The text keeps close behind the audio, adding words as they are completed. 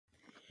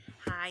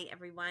Hi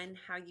everyone,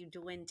 how you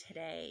doing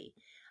today?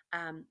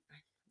 I've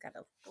got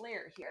a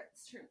glare here.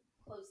 Let's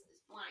close this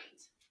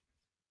blind.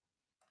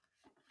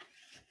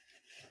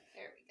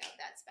 There we go,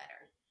 that's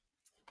better.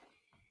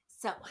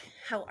 So,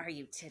 how are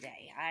you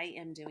today? I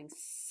am doing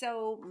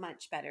so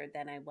much better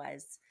than I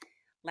was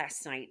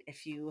last night.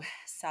 If you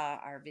saw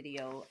our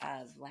video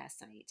of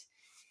last night,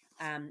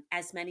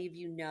 as many of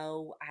you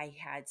know, I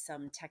had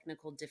some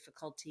technical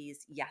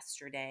difficulties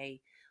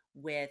yesterday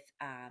with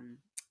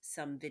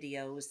some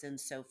videos and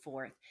so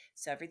forth.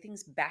 So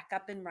everything's back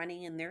up and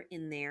running and they're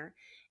in there.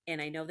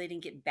 And I know they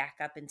didn't get back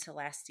up until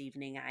last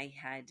evening. I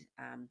had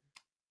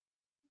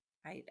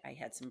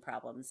some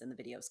problems and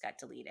the videos got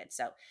deleted.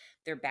 So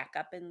they're back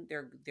up and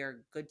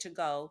they're good to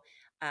go.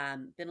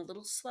 Been a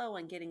little slow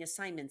on getting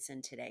assignments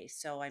in today.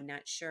 So I'm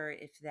not sure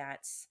if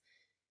that's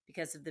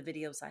because of the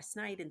videos last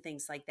night and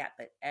things like that,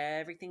 but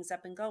everything's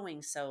up and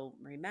going. So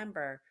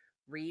remember,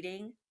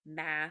 reading,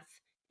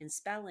 math, and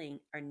spelling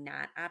are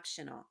not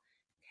optional.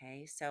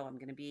 Okay, so I'm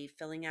going to be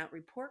filling out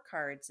report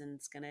cards and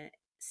it's going to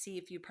see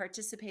if you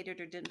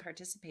participated or didn't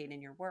participate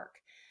in your work.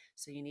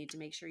 So you need to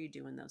make sure you're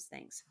doing those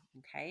things.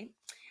 Okay,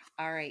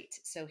 all right,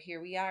 so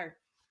here we are,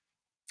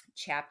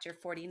 chapter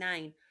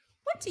 49.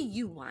 What do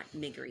you want,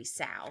 Miggery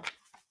Sow?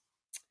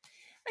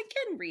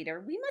 Again, reader,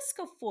 we must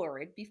go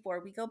forward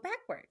before we go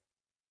backward.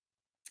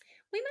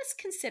 We must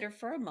consider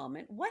for a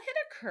moment what had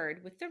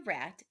occurred with the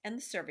rat and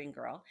the serving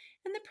girl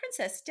and the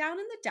princess down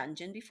in the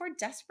dungeon before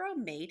Despereaux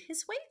made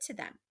his way to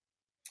them.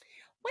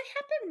 What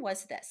happened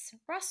was this.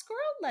 Roscoe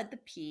led the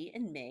Pea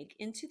and Meg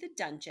into the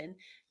dungeon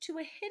to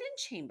a hidden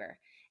chamber,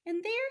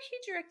 and there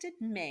he directed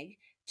Meg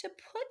to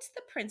put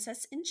the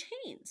princess in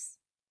chains.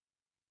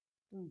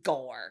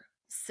 Gore,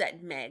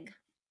 said Meg.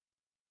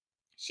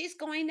 She's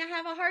going to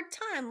have a hard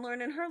time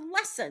learning her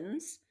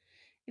lessons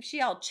if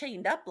she all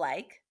chained up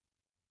like.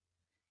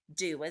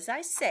 Do as I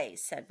say,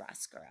 said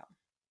Roscoe.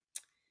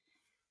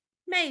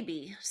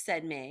 Maybe,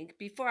 said Meg,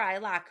 before I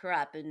lock her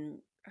up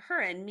and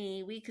her and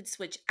me, we could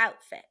switch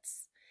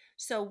outfits.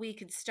 So we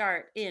could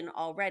start in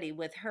already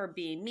with her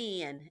being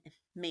me and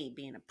me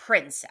being a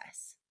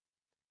princess.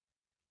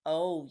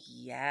 Oh,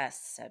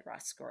 yes, said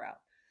Roscoe.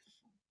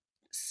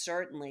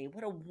 Certainly.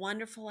 What a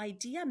wonderful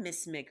idea,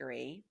 Miss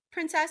Miggery.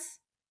 Princess,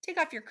 take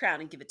off your crown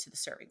and give it to the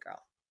serving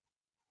girl.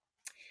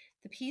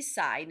 The Pea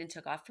sighed and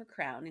took off her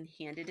crown and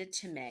handed it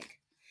to Meg.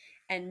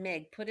 And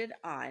Meg put it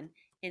on,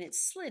 and it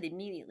slid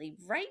immediately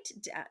right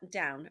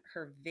down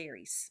her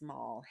very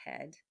small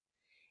head.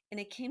 And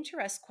it came to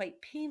rest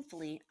quite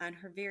painfully on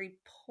her very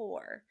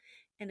poor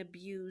and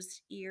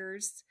abused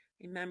ears.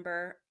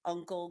 Remember,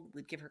 Uncle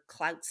would give her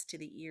clouts to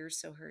the ears,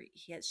 so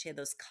she had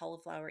those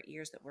cauliflower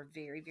ears that were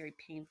very, very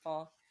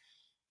painful.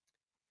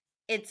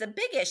 It's a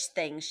biggish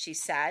thing, she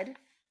said,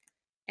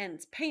 and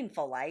it's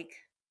painful like.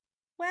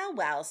 Well,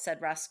 well,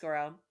 said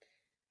Roscoe.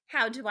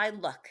 How do I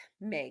look?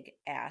 Meg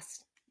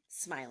asked,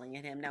 smiling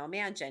at him. Now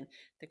imagine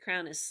the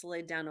crown is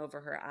slid down over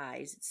her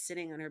eyes. It's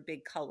sitting on her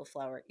big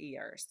cauliflower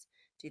ears.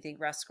 Do you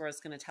think Roscoe is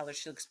going to tell her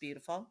she looks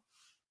beautiful?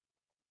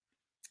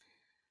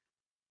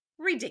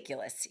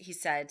 Ridiculous, he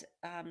said.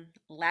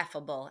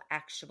 Laughable,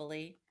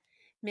 actually.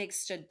 Meg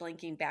stood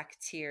blinking back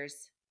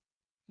tears.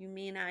 You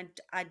mean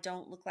I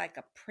don't look like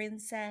a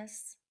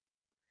princess?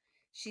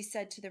 She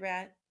said to the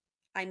rat.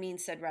 I mean,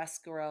 said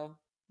Roscoe,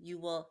 you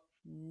will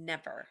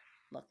never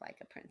look like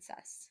a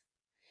princess.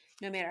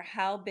 No matter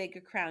how big a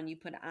crown you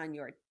put on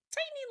your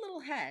tiny little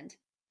head,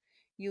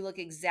 you look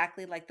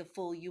exactly like the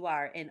fool you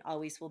are and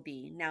always will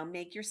be. Now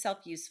make yourself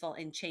useful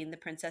and chain the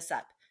princess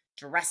up.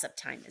 Dress-up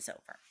time is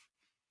over.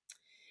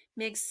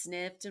 Meg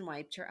sniffed and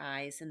wiped her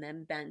eyes and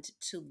then bent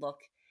to look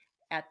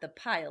at the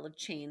pile of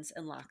chains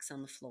and locks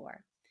on the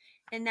floor.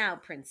 And now,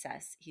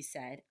 princess, he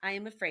said, I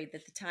am afraid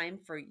that the time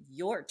for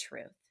your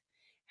truth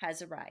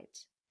has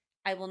arrived.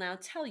 I will now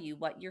tell you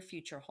what your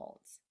future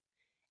holds.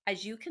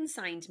 As you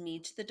consigned me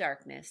to the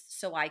darkness,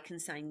 so I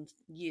consigned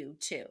you,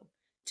 too,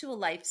 to a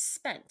life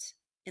spent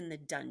in the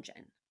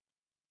dungeon.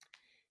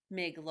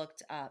 Meg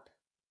looked up.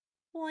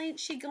 Well,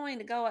 ain't she going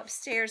to go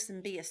upstairs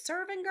and be a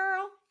servant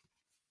girl?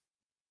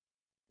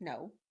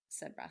 No,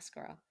 said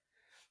Roscoe.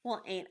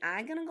 Well, ain't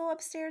I going to go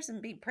upstairs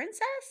and be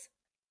princess?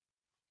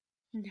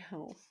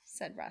 No,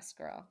 said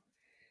Roscoe.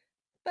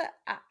 But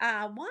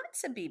I want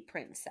to be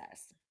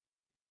princess.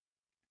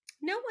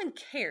 No one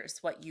cares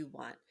what you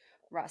want,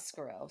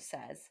 Roscoe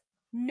says.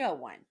 No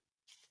one.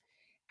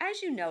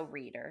 As you know,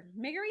 reader,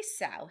 Miggery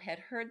Sow had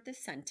heard the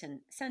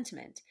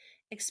sentiment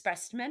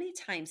expressed many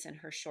times in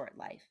her short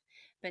life,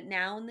 but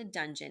now in the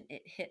dungeon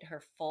it hit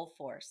her full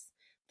force.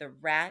 The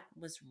rat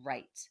was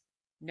right.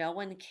 No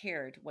one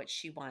cared what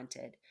she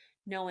wanted.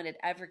 No one had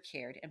ever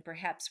cared, and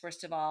perhaps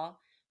worst of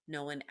all,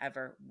 no one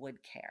ever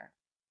would care.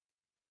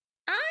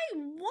 I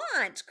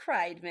want,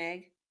 cried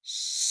Meg.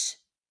 Shh,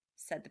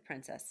 said the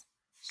princess.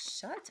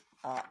 Shut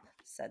up,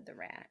 said the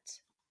rat.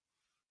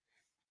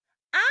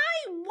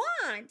 I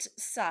want,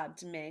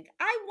 sobbed Meg.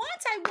 I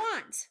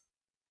want.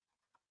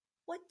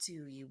 What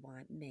do you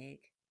want, Meg?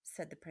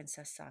 Said the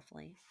princess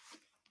softly.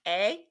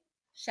 Eh?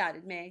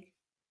 Shouted Meg.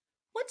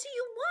 What do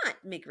you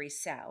want, Miggery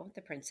Sow?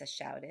 The princess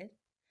shouted.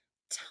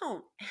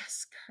 Don't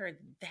ask her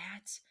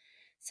that,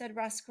 said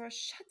Roscoe.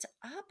 Shut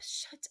up,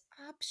 shut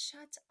up,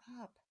 shut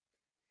up.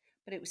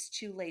 But it was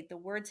too late. The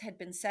words had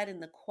been said,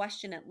 and the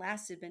question at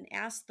last had been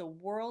asked. The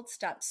world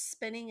stopped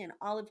spinning, and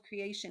all of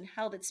creation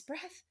held its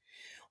breath,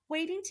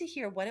 waiting to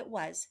hear what it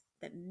was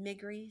that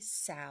Miggery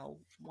Sow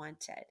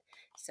wanted.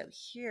 So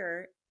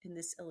here in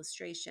this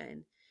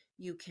illustration,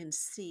 you can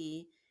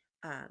see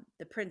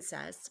the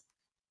princess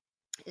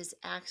is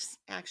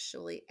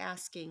actually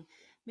asking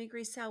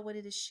Miggery Sow what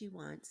it is she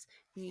wants.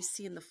 And you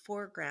see in the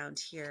foreground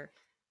here,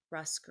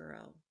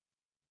 Roscoe.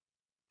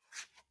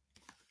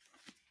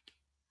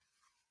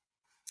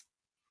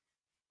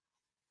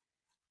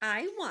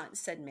 I want,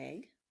 said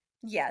Meg.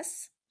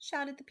 Yes,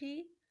 shouted the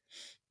pea.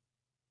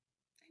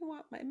 I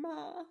want my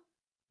ma,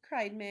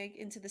 cried Meg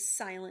into the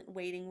silent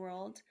waiting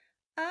world.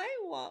 I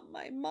want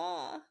my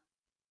ma.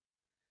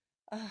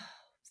 Oh,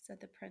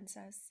 said the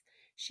princess.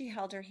 She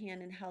held her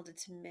hand and held it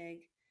to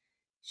Meg.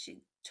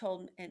 She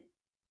told and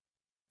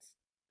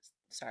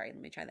sorry, let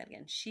me try that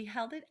again. She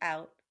held it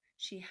out.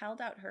 She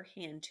held out her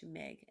hand to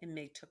Meg, and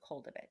Meg took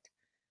hold of it.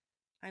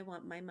 I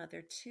want my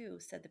mother too,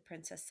 said the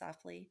princess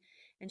softly,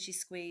 and she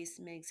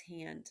squeezed Meg's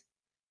hand.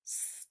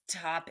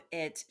 Stop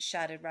it,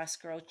 shouted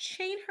Roscoe.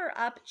 Chain her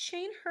up,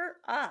 chain her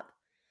up.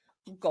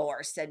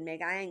 Gore, said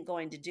Meg. I ain't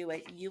going to do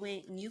it.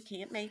 You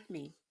can't make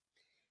me.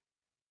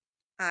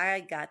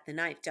 I got the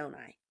knife, don't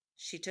I?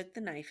 She took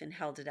the knife and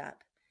held it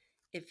up.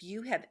 If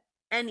you have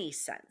any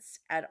sense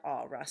at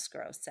all,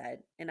 Roscoe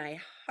said, and I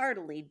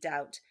heartily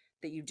doubt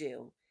that you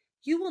do,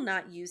 you will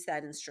not use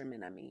that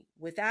instrument on me.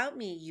 Without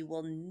me, you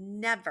will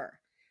never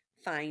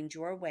find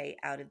your way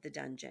out of the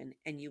dungeon,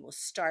 and you will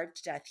starve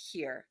to death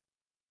here,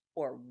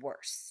 or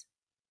worse.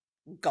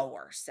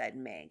 Gore, said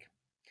Meg.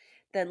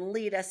 Then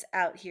lead us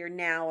out here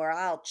now, or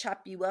I'll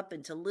chop you up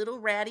into little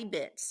ratty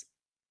bits.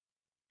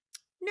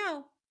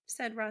 No,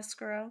 said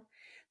Roscoe.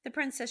 The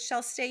princess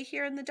shall stay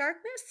here in the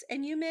darkness,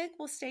 and you, Meg,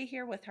 will stay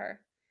here with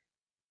her.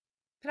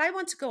 But I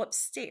want to go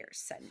upstairs,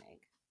 said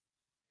Meg.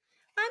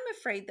 I'm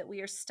afraid that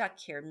we are stuck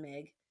here,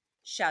 Meg,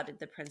 shouted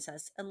the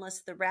princess, unless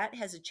the rat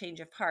has a change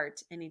of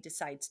heart and he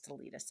decides to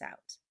lead us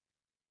out.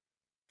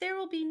 There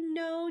will be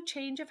no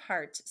change of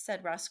heart,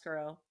 said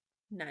Roscoe.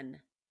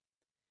 None.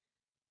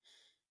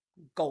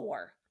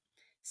 Gore,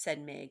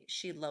 said Meg.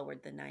 She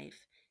lowered the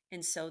knife.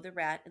 And so the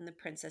rat and the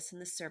princess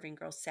and the serving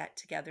girl sat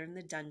together in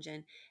the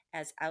dungeon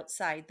as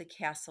outside the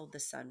castle the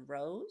sun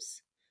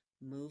rose,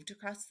 moved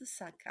across the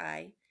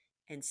sky,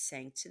 and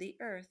sank to the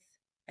earth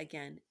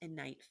again, and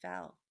night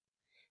fell.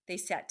 They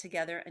sat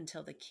together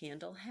until the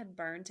candle had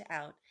burned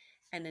out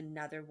and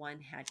another one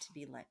had to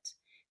be lit.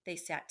 They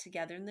sat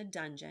together in the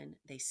dungeon.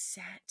 They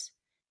sat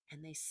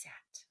and they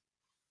sat.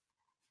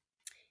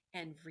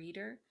 And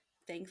reader,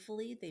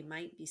 thankfully, they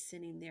might be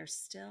sitting there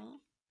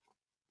still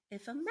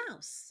if a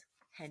mouse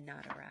had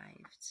not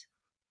arrived.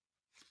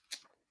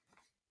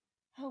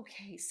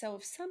 Okay, so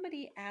if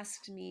somebody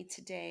asked me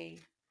today,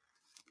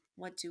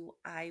 what do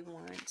I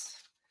want?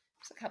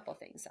 There's a couple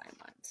things I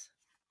want.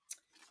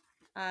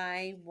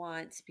 I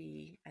want to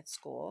be at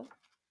school,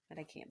 but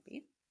I can't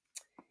be.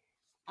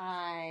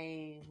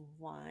 I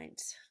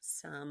want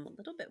some a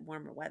little bit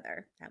warmer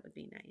weather. That would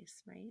be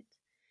nice, right?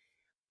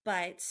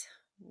 But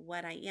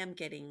what I am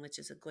getting, which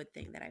is a good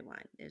thing that I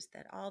want, is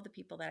that all the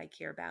people that I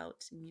care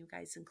about, and you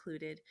guys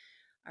included,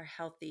 are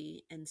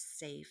healthy and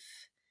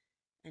safe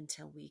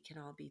until we can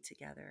all be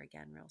together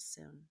again real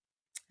soon.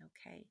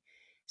 Okay,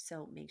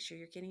 so make sure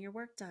you're getting your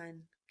work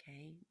done.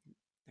 Okay,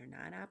 they're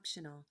not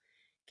optional.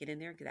 Get in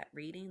there, get that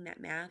reading, that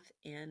math,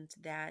 and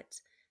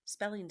that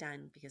spelling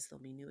done, because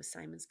there'll be new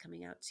assignments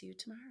coming out to you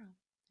tomorrow.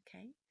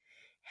 Okay,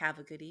 have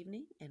a good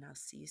evening, and I'll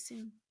see you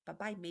soon.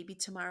 Bye-bye. Maybe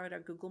tomorrow at our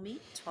Google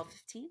Meet,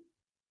 12:15.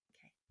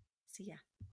 Okay, see ya.